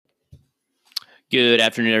Good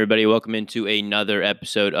afternoon, everybody. Welcome into another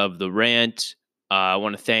episode of The Rant. I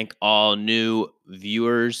want to thank all new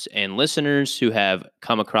viewers and listeners who have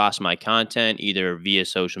come across my content either via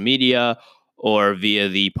social media or via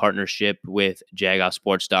the partnership with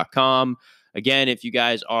jagoffsports.com. Again, if you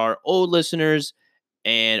guys are old listeners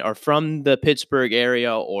and are from the Pittsburgh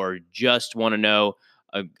area or just want to know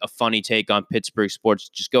a funny take on Pittsburgh sports,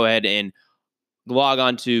 just go ahead and log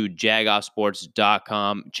on to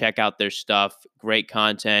jagoffsports.com. Check out their stuff. Great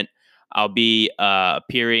content. I'll be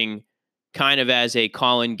appearing kind of as a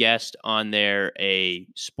call-in guest on a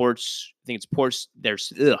sports, I think it's sports,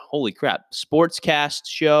 there's, holy crap, Sportscast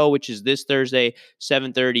show, which is this Thursday,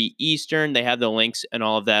 7:30 Eastern. They have the links and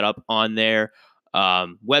all of that up on their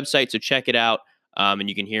website, so check it out. And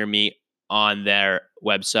you can hear me on their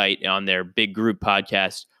website, on their big group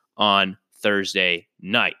podcast on Thursday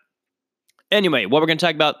night. Anyway, what we're going to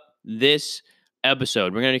talk about this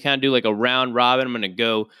episode, we're going to kind of do like a round robin. I'm going to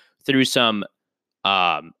go through some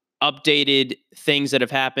updated things that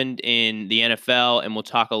have happened in the NFL, and we'll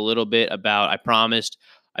talk a little bit about, I promised,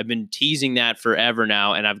 I've been teasing that forever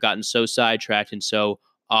now, and I've gotten so sidetracked and so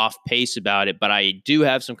off pace about it, but I do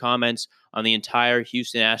have some comments on the entire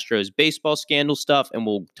Houston Astros baseball scandal stuff, and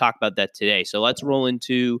we'll talk about that today. So let's roll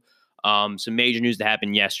into some major news that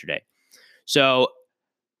happened yesterday. So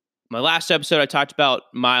my last episode, I talked about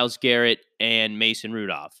Myles Garrett and Mason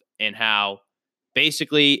Rudolph and how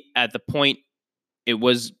basically at the point it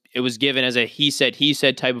was given as a he said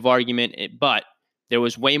type of argument, but there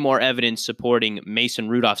was way more evidence supporting Mason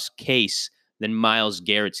Rudolph's case than Myles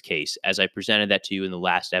Garrett's case, as I presented that to you in the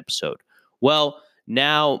last episode. Well,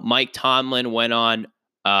 now Mike Tomlin went on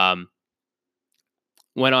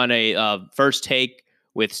a first take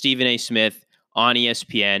with Stephen A. Smith on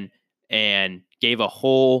ESPN and gave a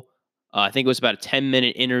whole I think it was about a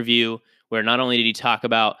 10-minute interview where not only did he talk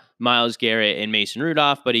about Myles Garrett and Mason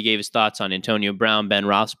Rudolph, but he gave his thoughts on Antonio Brown, Ben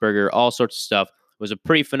Roethlisberger, all sorts of stuff. It was a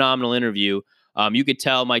pretty phenomenal interview. You could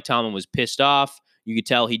tell Mike Tomlin was pissed off. You could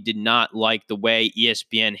tell he did not like the way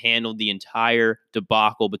ESPN handled the entire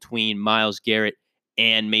debacle between Myles Garrett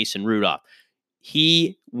and Mason Rudolph.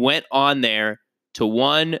 He went on there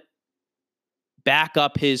to back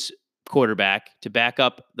up his quarterback, to back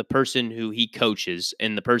up the person who he coaches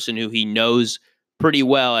and the person who he knows pretty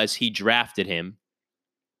well as he drafted him,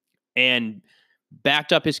 and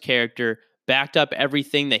backed up his character, backed up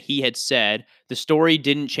everything that he had said. The story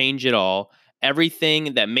didn't change at all.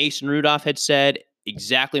 Everything that Mason Rudolph had said,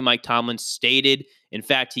 exactly Mike Tomlin stated. In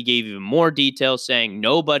fact, he gave even more details, saying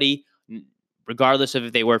nobody, regardless of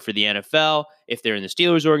if they work for the NFL, if they're in the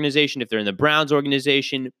Steelers organization, if they're in the Browns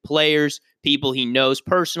organization, players, people he knows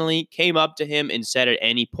personally, came up to him and said at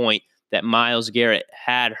any point that Myles Garrett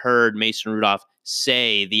had heard Mason Rudolph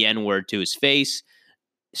say the N-word to his face.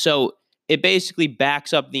 So it basically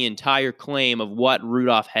backs up the entire claim of what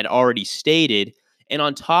Rudolph had already stated. And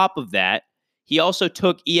on top of that, he also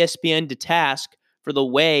took ESPN to task for the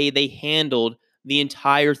way they handled the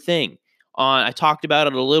entire thing. I talked about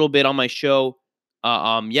it a little bit on my show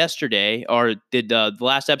yesterday, or did the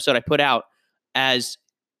last episode I put out, as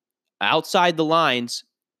Outside the Lines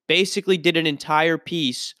basically did an entire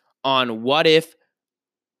piece on what if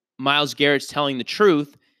Myles Garrett's telling the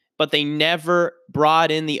truth, but they never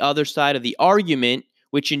brought in the other side of the argument,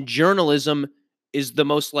 which in journalism is the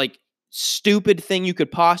most stupid thing you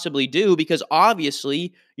could possibly do, because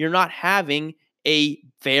obviously you're not having a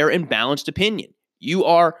fair and balanced opinion. You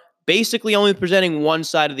are basically only presenting one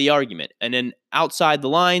side of the argument. And then Outside the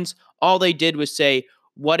Lines, all they did was say,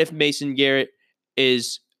 what if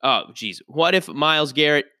what if Myles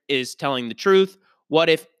Garrett is telling the truth? What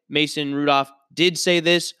if Mason Rudolph did say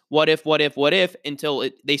this? What if, until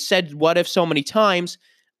they said what if so many times,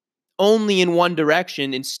 only in one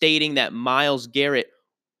direction, in stating that Myles Garrett,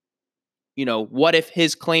 what if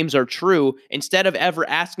his claims are true, instead of ever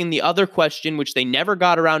asking the other question, which they never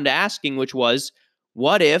got around to asking, which was,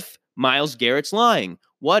 what if Myles Garrett's lying?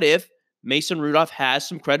 What if Mason Rudolph has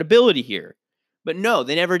some credibility here? But no,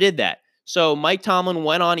 they never did that. So Mike Tomlin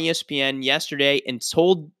went on ESPN yesterday and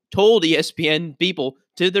told ESPN people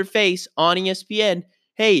to their face on ESPN,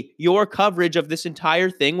 hey, your coverage of this entire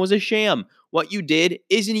thing was a sham. What you did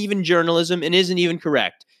isn't even journalism and isn't even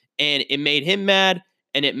correct. And it made him mad,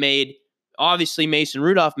 and it made, obviously, Mason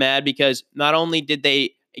Rudolph mad, because not only did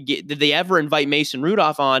they ever invite Mason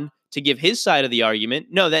Rudolph on to give his side of the argument.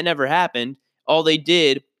 No, that never happened. All they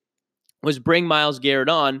did was bring Myles Garrett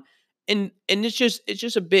on, and it's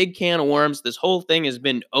just a big can of worms. This whole thing has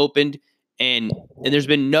been opened, and there's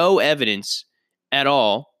been no evidence at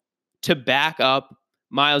all to back up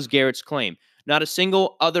Myles Garrett's claim. Not a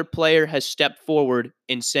single other player has stepped forward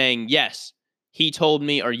in saying, yes, he told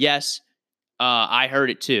me, or yes, I heard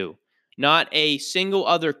it too. Not a single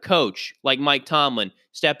other coach like Mike Tomlin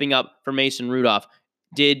stepping up for Mason Rudolph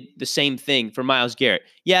did the same thing for Myles Garrett.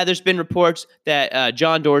 Yeah, there's been reports that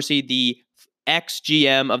John Dorsey, the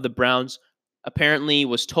ex-GM of the Browns, apparently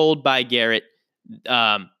was told by Garrett,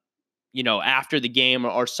 after the game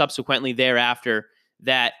or subsequently thereafter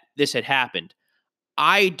that this had happened.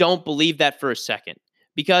 I don't believe that for a second,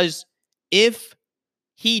 because if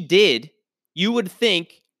he did, you would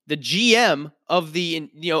think the GM of the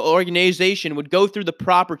organization would go through the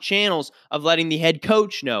proper channels of letting the head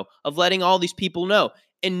coach know, of letting all these people know.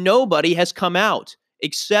 And nobody has come out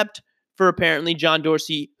except for apparently John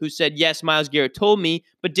Dorsey, who said, yes, Myles Garrett told me,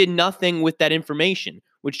 but did nothing with that information,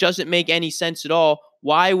 which doesn't make any sense at all.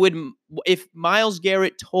 If Myles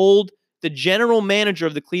Garrett told the general manager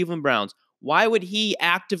of the Cleveland Browns, why would he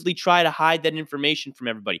actively try to hide that information from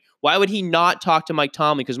everybody? Why would he not talk to Mike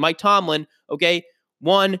Tomlin? Because Mike Tomlin,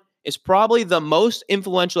 one, is probably the most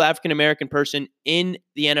influential African-American person in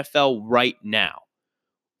the NFL right now.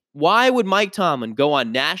 Why would Mike Tomlin go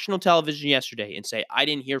on national television yesterday and say, I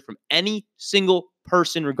didn't hear from any single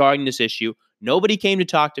person regarding this issue? Nobody came to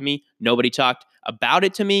talk to me. Nobody talked about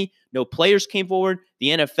it to me. No players came forward. The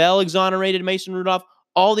NFL exonerated Mason Rudolph.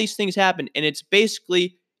 All these things happened. And it's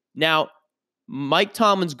basically now Mike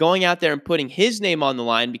Tomlin's going out there and putting his name on the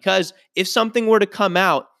line, because if something were to come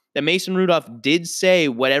out that Mason Rudolph did say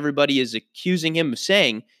what everybody is accusing him of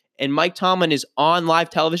saying, and Mike Tomlin is on live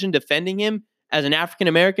television defending him as an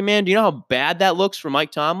African-American man, do you know how bad that looks for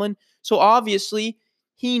Mike Tomlin? So obviously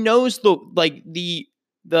he knows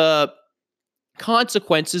the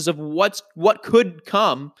consequences of what could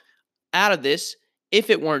come out of this if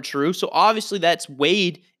it weren't true. So obviously that's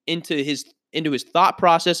weighed into his thought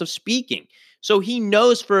process of speaking. So he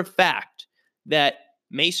knows for a fact that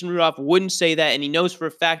Mason Rudolph wouldn't say that, and he knows for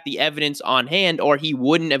a fact the evidence on hand, or he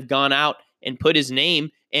wouldn't have gone out and put his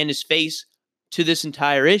name and his face to this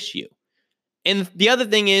entire issue. And the other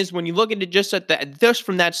thing is, when you look at it just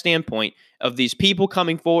from that standpoint of these people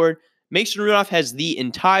coming forward, Mason Rudolph has the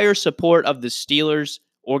entire support of the Steelers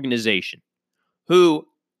organization, who,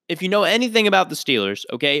 if you know anything about the Steelers,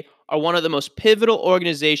 are one of the most pivotal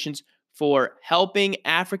organizations for helping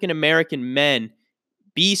African-American men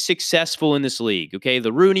be successful in this league.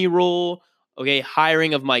 The Rooney Rule,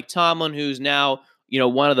 hiring of Mike Tomlin, who's now,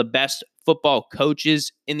 one of the best football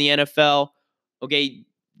coaches in the NFL.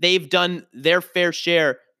 They've done their fair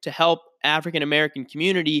share to help African-American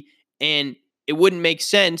community, and it wouldn't make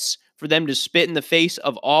sense for them to spit in the face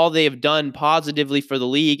of all they have done positively for the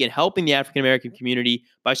league and helping the African-American community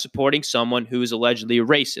by supporting someone who is allegedly a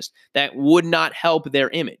racist. That would not help their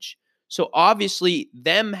image. So obviously,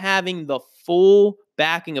 them having the full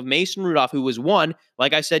backing of Mason Rudolph, who was one,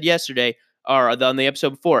 like I said yesterday, or on the episode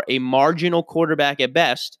before, a marginal quarterback at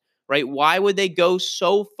best, right? Why would they go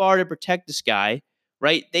so far to protect this guy,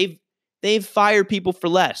 right? They've fired people for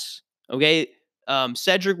less,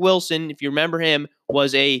 Cedric Wilson, if you remember him,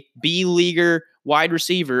 was a B-leaguer wide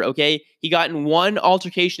receiver, He got in one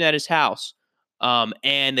altercation at his house,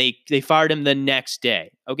 and they fired him the next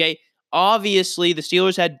day, Obviously, the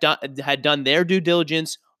Steelers had done their due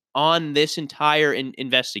diligence on this entire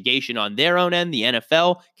investigation on their own end. The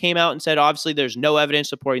NFL came out and said, obviously, there's no evidence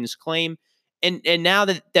supporting this claim. And now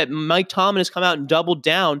that Mike Tomlin has come out and doubled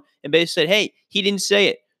down and basically said, hey, he didn't say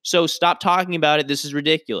it, so stop talking about it. This is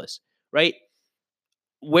ridiculous, right?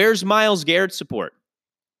 Where's Myles Garrett's support?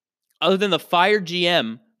 Other than the fired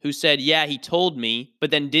GM who said, yeah, he told me,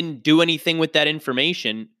 but then didn't do anything with that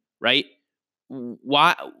information, right?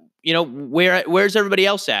 Why? Where's everybody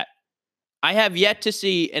else at? I have yet to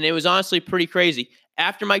see, and it was honestly pretty crazy.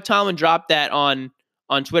 After Mike Tomlin dropped that on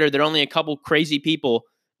Twitter, there are only a couple crazy people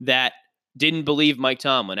that didn't believe Mike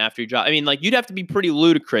Tomlin after he dropped. You'd have to be pretty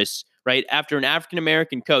ludicrous, right? After an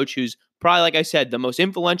African-American coach who's probably, like I said, the most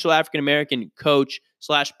influential African-American coach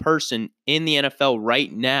 / person in the NFL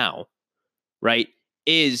right now, right,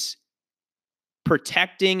 is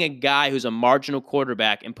protecting a guy who's a marginal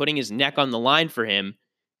quarterback and putting his neck on the line for him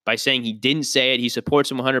by saying he didn't say it, he supports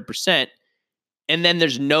him 100%, and then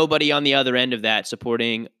there's nobody on the other end of that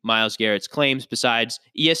supporting Myles Garrett's claims besides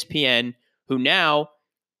ESPN, who now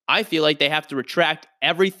I feel like they have to retract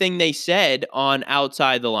everything they said on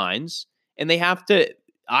Outside the Lines, and they have to,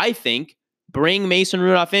 I think, bring Mason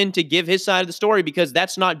Rudolph in to give his side of the story, because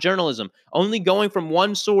that's not journalism. Only going from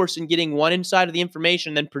one source and getting one inside of the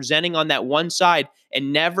information, then presenting on that one side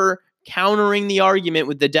and never countering the argument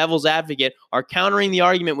with the devil's advocate or countering the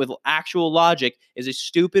argument with actual logic is a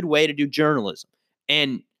stupid way to do journalism.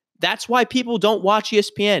 And that's why people don't watch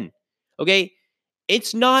ESPN.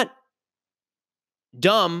 It's not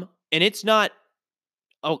dumb and it's not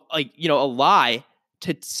a lie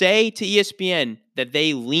to say to ESPN that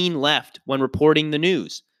they lean left when reporting the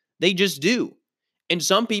news. They just do. And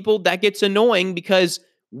some people, that gets annoying because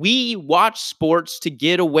we watch sports to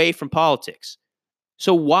get away from politics.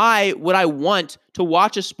 So why would I want to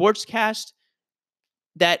watch a sportscast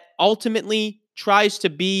that ultimately tries to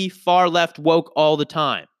be far left woke all the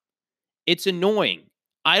time? It's annoying.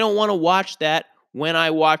 I don't want to watch that when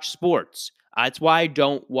I watch sports. That's why I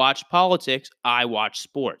don't watch politics. I watch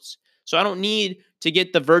sports. So I don't need to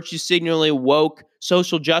get the virtue signaling woke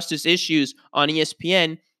social justice issues on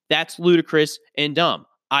ESPN. That's ludicrous and dumb.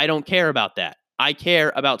 I don't care about that. I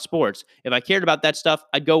care about sports. If I cared about that stuff,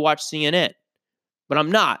 I'd go watch CNN. But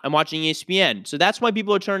I'm not. I'm watching ESPN. So that's why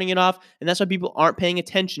people are turning it off, and that's why people aren't paying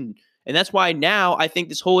attention. And that's why now I think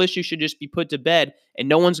this whole issue should just be put to bed and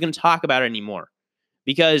no one's going to talk about it anymore.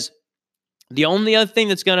 Because the only other thing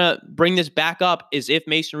that's going to bring this back up is if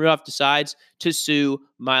Mason Rudolph decides to sue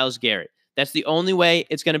Myles Garrett. That's the only way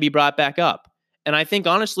it's going to be brought back up. And I think,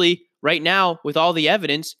 honestly, right now, with all the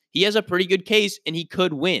evidence, he has a pretty good case and he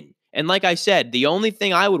could win. And like I said, the only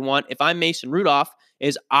thing I would want if I'm Mason Rudolph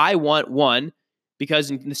is I want one, because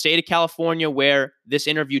in the state of California where this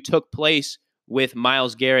interview took place with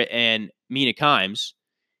Myles Garrett and Mina Kimes,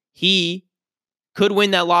 he could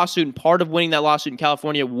win that lawsuit. And part of winning that lawsuit in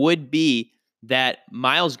California would be that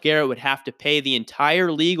Myles Garrett would have to pay the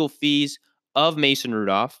entire legal fees of Mason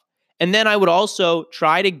Rudolph. And then I would also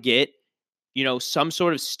try to get, some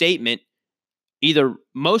sort of statement,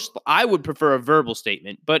 I would prefer a verbal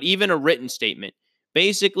statement, but even a written statement.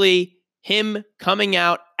 Basically, him coming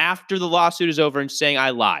out after the lawsuit is over and saying, I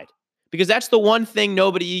lied. Because that's the one thing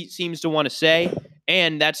nobody seems to want to say.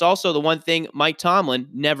 And that's also the one thing Mike Tomlin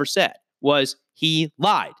never said, was he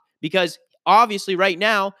lied. Because obviously right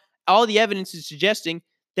now, all the evidence is suggesting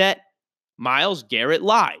that Myles Garrett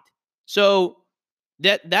lied. So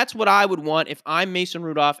that's what I would want if I'm Mason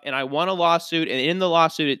Rudolph and I won a lawsuit. And in the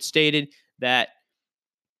lawsuit, it stated that,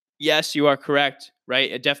 yes, you are correct,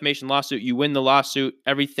 right? A defamation lawsuit, you win the lawsuit.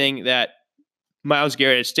 Everything that Myles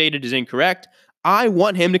Garrett has stated is incorrect. I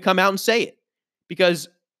want him to come out and say it, because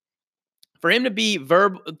for him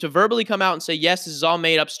to verbally come out and say, yes, this is all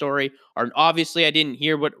made up story, or obviously I didn't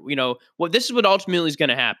hear what this is what ultimately is going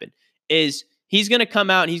to happen, is he's going to come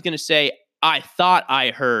out and he's going to say, I thought I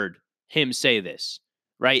heard him say this,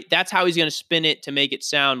 right? That's how he's going to spin it to make it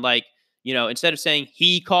sound like, instead of saying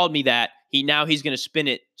he called me that, he's going to spin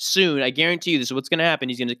it soon. I guarantee you this is what's going to happen.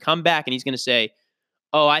 He's going to come back and he's going to say,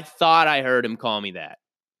 oh, I thought I heard him call me that.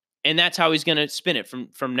 And that's how he's going to spin it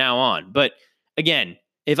from now on. But again,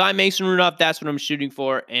 if I'm Mason Rudolph, that's what I'm shooting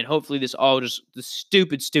for. And hopefully the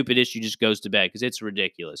stupid issue just goes to bed, because it's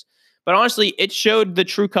ridiculous. But honestly, it showed the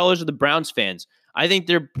true colors of the Browns fans. I think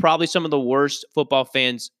they're probably some of the worst football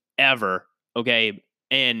fans ever. Okay.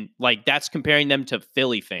 And that's comparing them to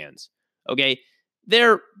Philly fans. Okay.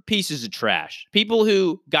 They're pieces of trash. People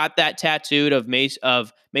who got that tattooed of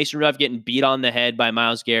Mason Rudolph getting beat on the head by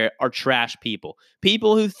Myles Garrett are trash people.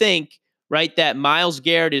 People who think, right, that Myles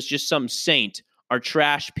Garrett is just some saint are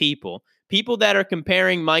trash people. People that are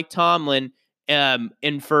comparing Mike Tomlin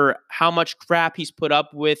and for how much crap he's put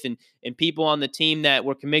up with, and people on the team that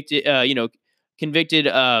were convicted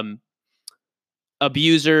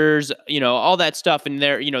abusers, all that stuff, and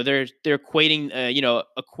they're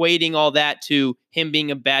equating all that to him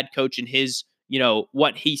being a bad coach and his,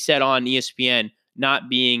 what he said on ESPN not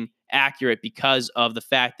being accurate because of the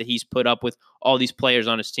fact that he's put up with all these players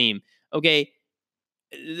on his team. Okay,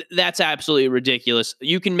 that's absolutely ridiculous.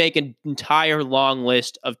 You can make an entire long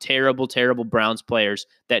list of terrible, terrible Browns players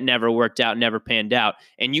that never worked out, never panned out,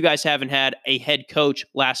 and you guys haven't had a head coach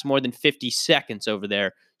last more than 50 seconds over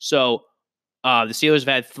there. So the Steelers have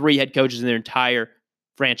had 3 head coaches in their entire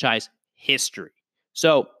franchise history.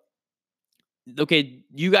 So, okay,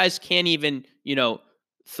 you guys can't even,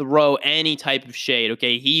 throw any type of shade.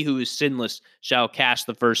 Okay, he who is sinless shall cast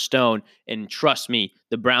the first stone. And trust me,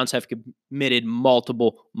 the Browns have committed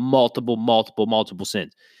multiple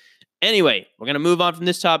sins. Anyway, we're going to move on from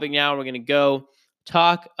this topic now. We're going to go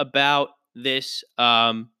talk about this,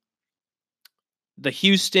 the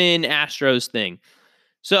Houston Astros thing.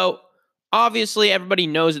 So, obviously, everybody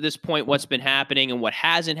knows at this point what's been happening and what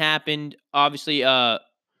hasn't happened. Obviously,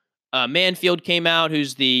 Manfield came out,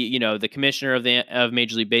 who's the commissioner of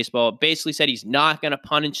Major League Baseball, basically said he's not going to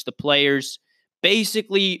punish the players.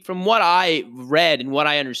 Basically, from what I read and what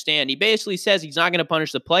I understand, he basically says he's not going to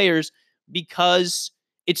punish the players because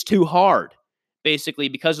it's too hard. Basically,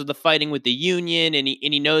 because of the fighting with the union, and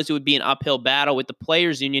he knows it would be an uphill battle with the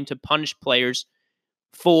players' union to punish players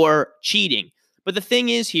for cheating. But the thing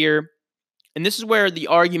is here, and this is where the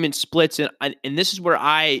argument splits, and this is where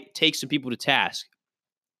I take some people to task,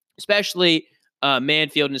 especially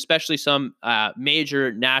Manfield, and especially some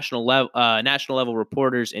major national level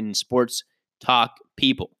reporters and sports talk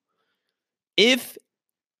people. If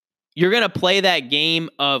you're going to play that game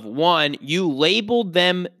of one, you labeled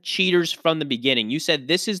them cheaters from the beginning. You said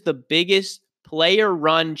this is the biggest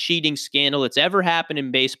player-run cheating scandal that's ever happened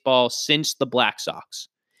in baseball since the Black Sox.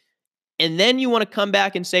 And then you want to come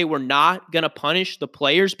back and say we're not going to punish the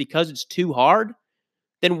players because it's too hard?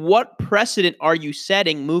 Then what precedent are you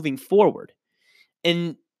setting moving forward?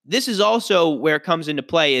 And this is also where it comes into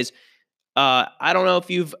play is I don't know if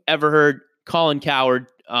you've ever heard Colin Cowherd,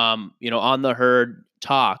 on the Herd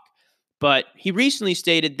talk, but he recently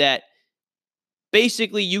stated that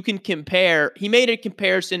basically you can compare. He made a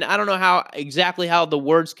comparison. I don't know exactly how the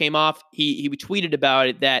words came off. He tweeted about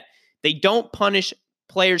it that they don't punish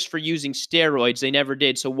players for using steroids. They never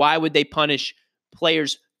did. So why would they punish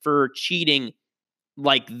players for cheating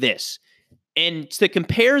like this? And to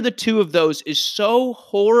compare the two of those is so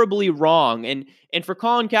horribly wrong. And for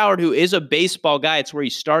Colin Cowherd, who is a baseball guy, it's where he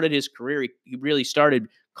started his career. He really started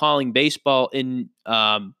calling baseball in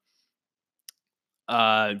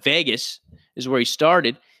Vegas is where he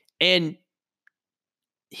started. And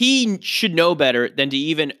he should know better than to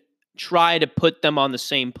even try to put them on the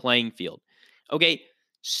same playing field. Okay,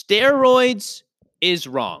 steroids is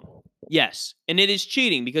wrong. Yes, and it is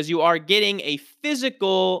cheating because you are getting a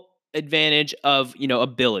physical advantage of,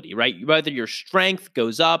 ability, right? Whether your strength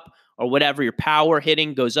goes up or whatever, your power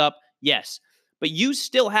hitting goes up. Yes, but you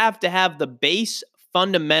still have to have the base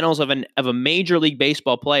fundamentals of a Major League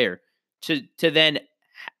Baseball player to then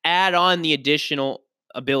add on the additional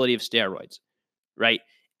ability of steroids, right?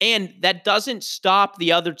 And that doesn't stop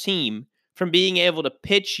the other team from being able to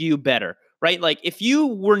pitch you better, right? Like if you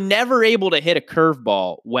were never able to hit a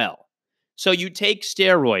curveball well, so you take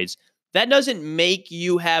steroids, that doesn't make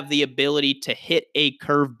you have the ability to hit a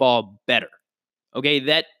curveball better. Okay,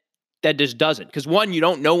 that just doesn't. Because one, you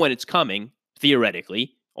don't know when it's coming,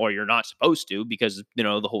 theoretically, or you're not supposed to because,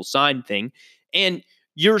 the whole sign thing. And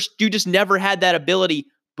you just never had that ability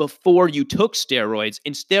before you took steroids,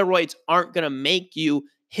 and steroids aren't going to make you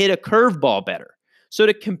hit a curveball better. So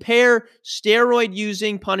to compare steroid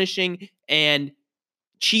using, punishing, and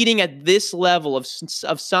cheating at this level of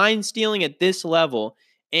sign stealing at this level,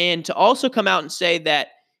 and to also come out and say that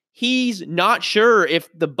he's not sure if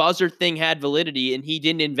the buzzer thing had validity and he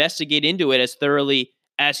didn't investigate into it as thoroughly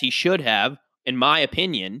as he should have, in my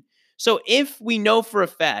opinion. So if we know for a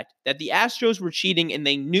fact that the Astros were cheating and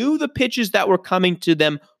they knew the pitches that were coming to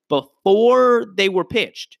them before they were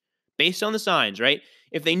pitched, based on the signs, right?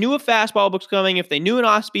 If they knew a fastball was coming, if they knew an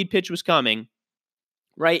off-speed pitch was coming,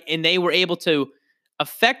 right, and they were able to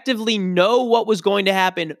effectively know what was going to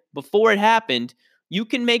happen before it happened, you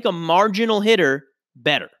can make a marginal hitter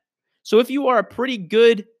better. So if you are a pretty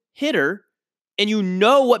good hitter and you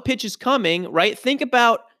know what pitch is coming, right, think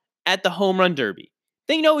about at the home run derby.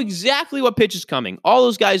 They know exactly what pitch is coming. All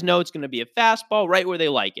those guys know it's going to be a fastball right where they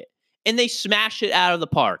like it, and they smash it out of the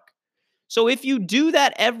park. So if you do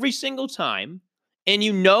that every single time and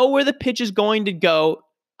you know where the pitch is going to go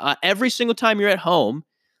every single time you're at home,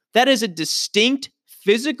 that is a distinct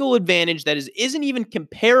physical advantage that isn't even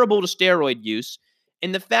comparable to steroid use.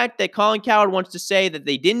 And the fact that Colin Cowherd wants to say that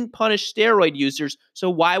they didn't punish steroid users, so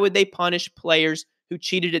why would they punish players who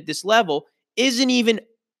cheated at this level, isn't even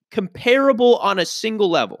comparable on a single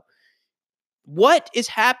level. What is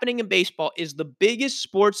happening in baseball is the biggest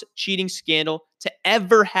sports cheating scandal to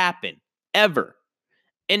ever happen, ever.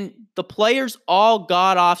 And the players all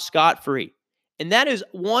got off scot-free. And that is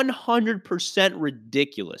 100%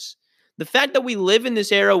 ridiculous. The fact that we live in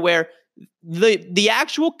this era where the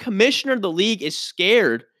actual commissioner of the league is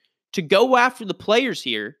scared to go after the players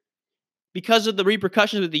here because of the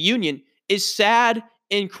repercussions of the union is sad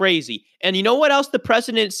and crazy. And you know what else the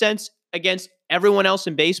precedent sets against everyone else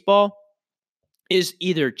in baseball is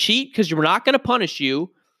either cheat because we're not going to punish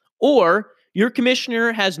you, or your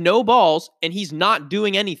commissioner has no balls and he's not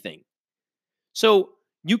doing anything. So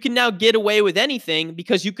you can now get away with anything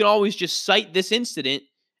because you can always just cite this incident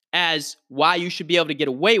as why you should be able to get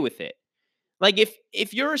away with it. Like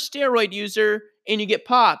if you're a steroid user and you get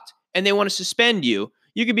popped and they want to suspend you,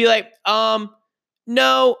 you could be like,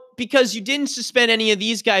 no, because you didn't suspend any of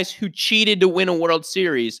these guys who cheated to win a World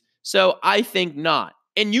Series. So I think not.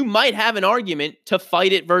 And you might have an argument to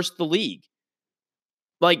fight it versus the league.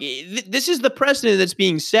 Like this is the precedent that's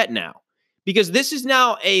being set now, because this is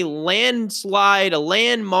now a landslide, a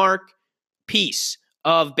landmark piece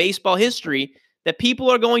of baseball history that people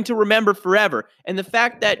are going to remember forever. And the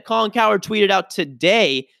fact that Colin Cowherd tweeted out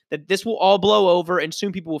today that this will all blow over and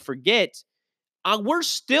soon people will forget. We're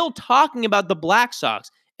still talking about the Black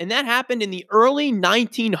Sox, and that happened in the early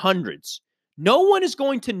 1900s. No one is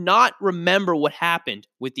going to not remember what happened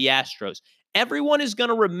with the Astros. Everyone is going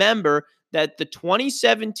to remember that the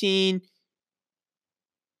 2017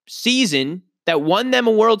 season that won them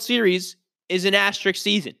a World Series is an asterisk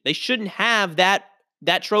season. They shouldn't have that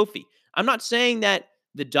trophy. I'm not saying that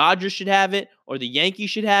the Dodgers should have it or the Yankees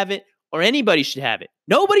should have it or anybody should have it.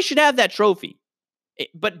 Nobody should have that trophy.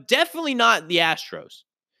 But definitely not the Astros.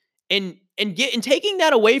 And taking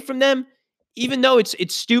that away from them, even though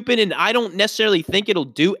it's stupid and I don't necessarily think it'll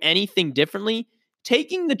do anything differently,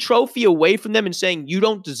 taking the trophy away from them and saying you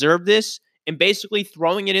don't deserve this and basically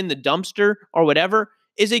throwing it in the dumpster or whatever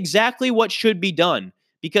is exactly what should be done,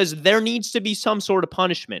 because there needs to be some sort of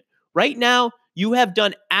punishment. Right now, you have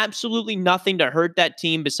done absolutely nothing to hurt that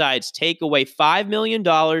team besides take away $5 million,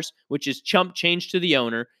 which is chump change to the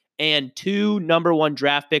owner, and 2 number 1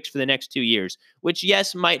 draft picks for the next 2 years, which,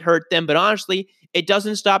 yes, might hurt them, but honestly, it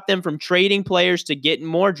doesn't stop them from trading players to get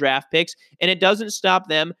more draft picks, and it doesn't stop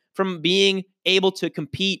them from being able to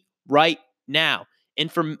compete right now.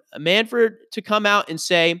 And for Manfred to come out and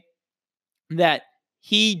say that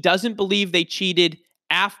he doesn't believe they cheated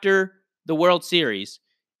after the World Series,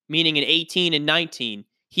 meaning in 18 and 19,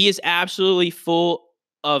 he is absolutely full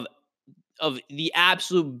of the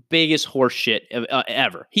absolute biggest horse shit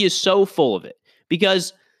ever. He is so full of it,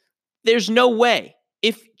 because there's no way.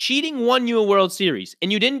 If cheating won you a World Series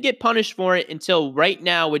and you didn't get punished for it until right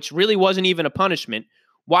now, which really wasn't even a punishment,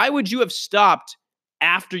 why would you have stopped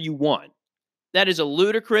after you won? That is a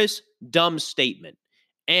ludicrous, dumb statement.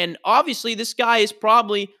 And obviously, this guy is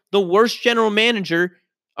probably the worst general manager,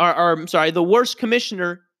 the worst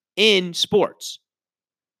commissioner in sports.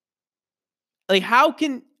 Like, how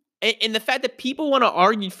can... And the fact that people want to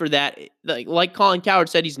argue for that, like Colin Cowherd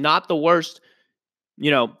said, he's not the worst,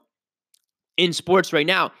 in sports right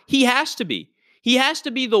now. He has to be. He has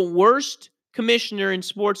to be the worst commissioner in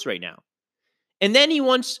sports right now. And then he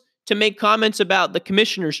wants to make comments about the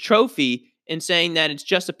commissioner's trophy and saying that it's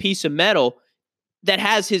just a piece of metal that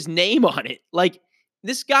has his name on it. Like,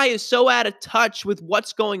 this guy is so out of touch with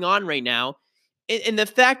what's going on right now. And the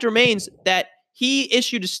fact remains that he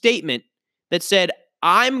issued a statement that said,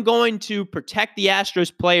 I'm going to protect the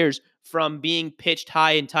Astros players from being pitched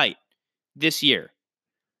high and tight this year.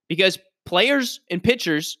 Because players and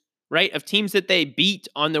pitchers, right, of teams that they beat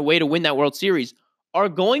on their way to win that World Series are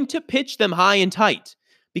going to pitch them high and tight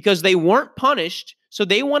because they weren't punished, so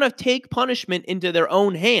they want to take punishment into their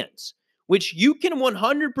own hands, which you can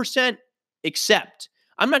 100% accept.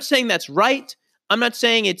 I'm not saying that's right. I'm not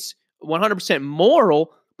saying it's 100%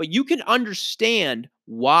 moral, but you can understand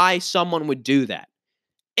why someone would do that.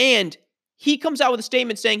 And he comes out with a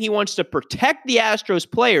statement saying he wants to protect the Astros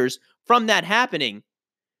players from that happening.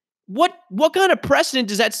 What kind of precedent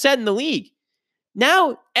does that set in the league?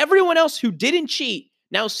 Now, everyone else who didn't cheat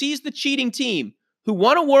now sees the cheating team who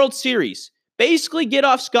won a World Series basically get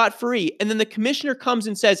off scot-free, and then the commissioner comes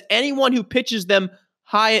and says anyone who pitches them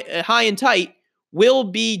high and tight will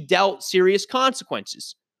be dealt serious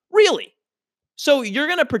consequences. Really? So you're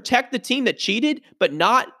going to protect the team that cheated, but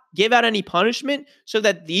not give out any punishment so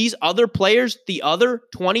that these other players, the other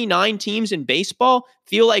 29 teams in baseball,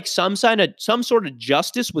 feel like some sort of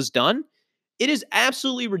justice was done? It is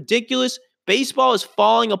absolutely ridiculous. Baseball is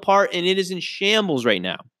falling apart, and it is in shambles right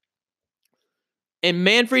now. And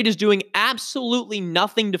Manfred is doing absolutely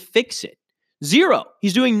nothing to fix it. Zero.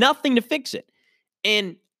 He's doing nothing to fix it.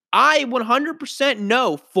 And I 100%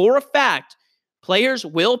 know for a fact players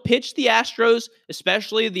will pitch the Astros,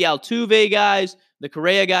 especially the Altuve guys, the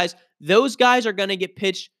Correa guys. Those guys are going to get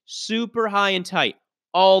pitched super high and tight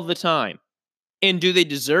all the time. And do they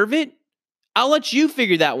deserve it? I'll let you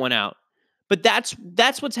figure that one out. But that's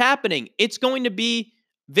what's happening. It's going to be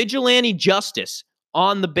vigilante justice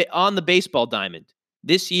on the baseball diamond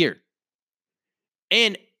this year.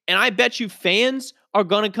 And I bet you fans are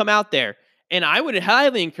going to come out there. And I would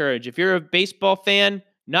highly encourage, if you're a baseball fan,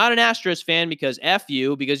 not an Astros fan, because F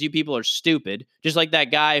you, because you people are stupid. Just like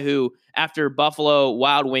that guy who, after Buffalo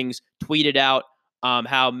Wild Wings tweeted out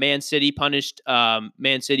how Man City punished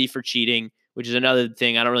Man City for cheating, which is another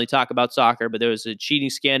thing. I don't really talk about soccer, but there was a cheating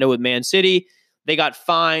scandal with Man City. They got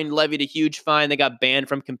fined, levied a huge fine. They got banned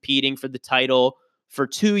from competing for the title for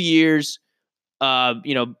 2 years.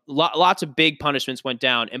 Lots of big punishments went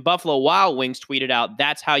down. And Buffalo Wild Wings tweeted out,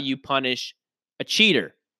 that's how you punish a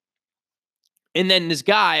cheater. And then this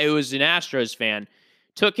guy who was an Astros fan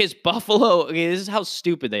took his Buffalo... Okay, this is how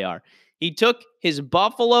stupid they are. He took his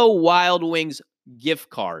Buffalo Wild Wings gift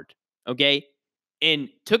card, okay, and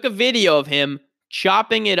took a video of him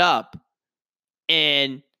chopping it up.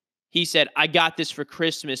 And he said, I got this for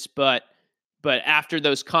Christmas, but after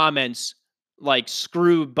those comments, like,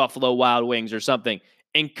 screw Buffalo Wild Wings or something,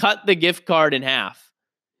 and cut the gift card in half.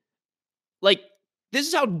 Like, this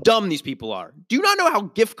is how dumb these people are. Do you not know how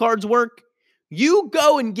gift cards work? You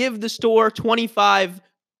go and give the store 25,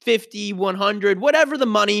 50, 100, whatever the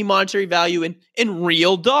monetary value in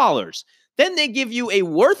real dollars. Then they give you a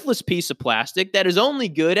worthless piece of plastic that is only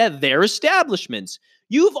good at their establishments.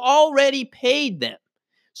 You've already paid them.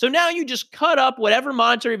 So now you just cut up whatever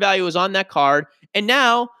monetary value is on that card, and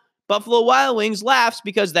now Buffalo Wild Wings laughs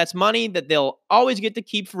because that's money that they'll always get to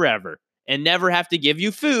keep forever and never have to give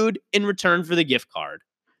you food in return for the gift card.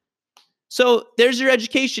 So there's your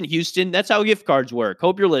education, Houston. That's how gift cards work.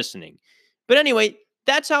 Hope you're listening. But anyway,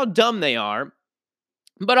 that's how dumb they are.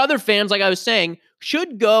 But other fans, like I was saying,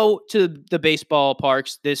 should go to the baseball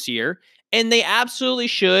parks this year, and they absolutely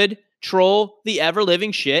should troll the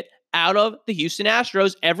ever-living shit out of the Houston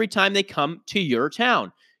Astros every time they come to your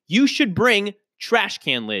town. You should bring trash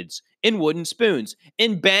can lids and wooden spoons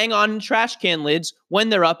and bang on trash can lids when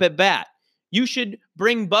they're up at bat. You should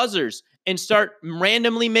bring buzzers and start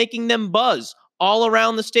randomly making them buzz all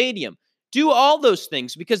around the stadium. Do all those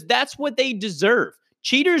things because that's what they deserve.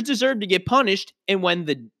 Cheaters deserve to get punished, and when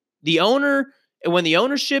the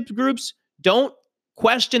ownership groups don't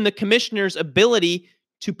question the commissioner's ability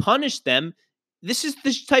to punish them, this is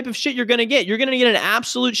the type of shit you're going to get. You're going to get an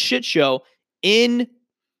absolute shit show in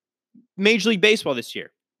Major League Baseball this year.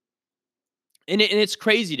 And it's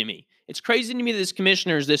crazy to me. It's crazy to me that this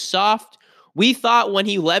commissioner is this soft. We thought when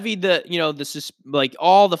he levied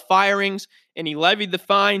all the firings and he levied the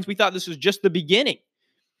fines, we thought this was just the beginning,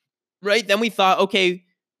 right? Then we thought, okay,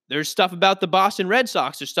 there's stuff about the Boston Red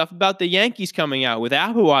Sox. There's stuff about the Yankees coming out with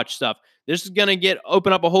Apple Watch stuff. This is going to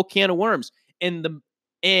open up a whole can of worms. And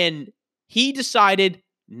he decided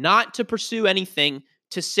not to pursue anything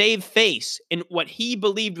to save face in what he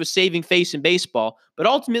believed was saving face in baseball. But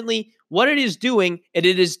ultimately, what it is doing, it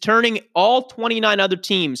is turning all 29 other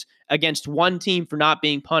teams against one team for not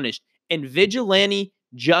being punished. And vigilante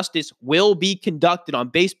justice will be conducted on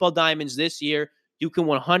baseball diamonds this year. You can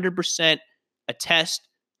 100% attest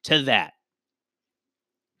to that.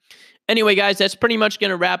 Anyway, guys, that's pretty much going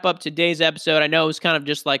to wrap up today's episode. I know it was kind of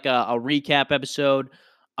just like a recap episode.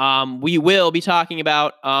 We will be talking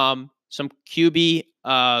about some QB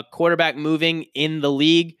quarterback moving in the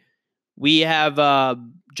league. We have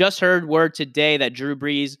just heard word today that Drew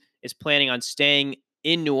Brees is planning on staying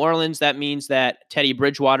in New Orleans. That means that Teddy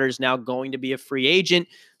Bridgewater is now going to be a free agent.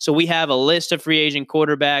 So we have a list of free agent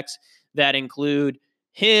quarterbacks that include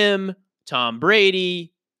him, Tom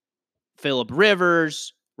Brady, Phillip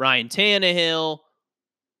Rivers, Ryan Tannehill,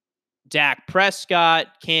 Dak Prescott,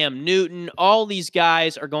 Cam Newton. All these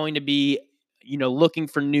guys are going to be, looking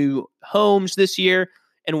for new homes this year.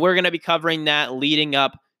 And we're going to be covering that leading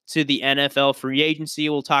up to the NFL free agency.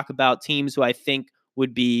 We'll talk about teams who I think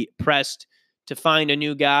would be pressed to find a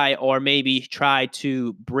new guy or maybe try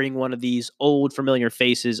to bring one of these old familiar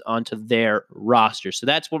faces onto their roster. So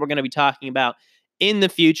that's what we're going to be talking about in the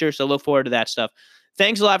future. So look forward to that stuff.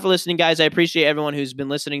 Thanks a lot for listening, guys. I appreciate everyone who's been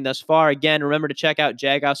listening thus far. Again, remember to check out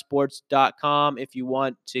jagoffsports.com if you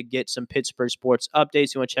want to get some Pittsburgh sports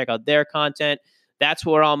updates. You want to check out their content. That's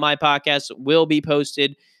where all my podcasts will be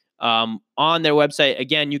posted on their website.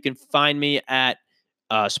 Again, you can find me at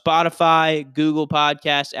Spotify, Google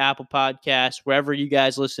Podcasts, Apple Podcasts, wherever you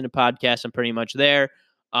guys listen to podcasts. I'm pretty much there.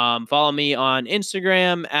 Follow me on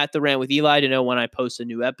Instagram at The Rant with Eli to know when I post a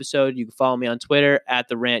new episode. You can follow me on Twitter at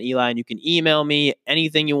The Rant Eli, and you can email me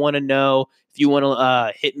anything you want to know. If you want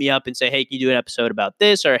to hit me up and say, hey, can you do an episode about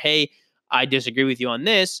this? Or, hey, I disagree with you on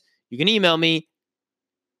this. You can email me,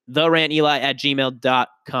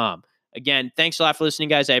 theranteli@gmail.com. Again, thanks a lot for listening,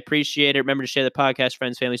 guys. I appreciate it. Remember to share the podcast,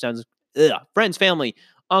 friends, family,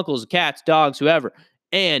 uncles, cats, dogs, whoever.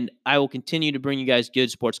 And I will continue to bring you guys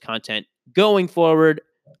good sports content going forward.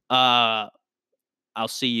 I'll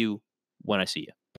see you when I see you.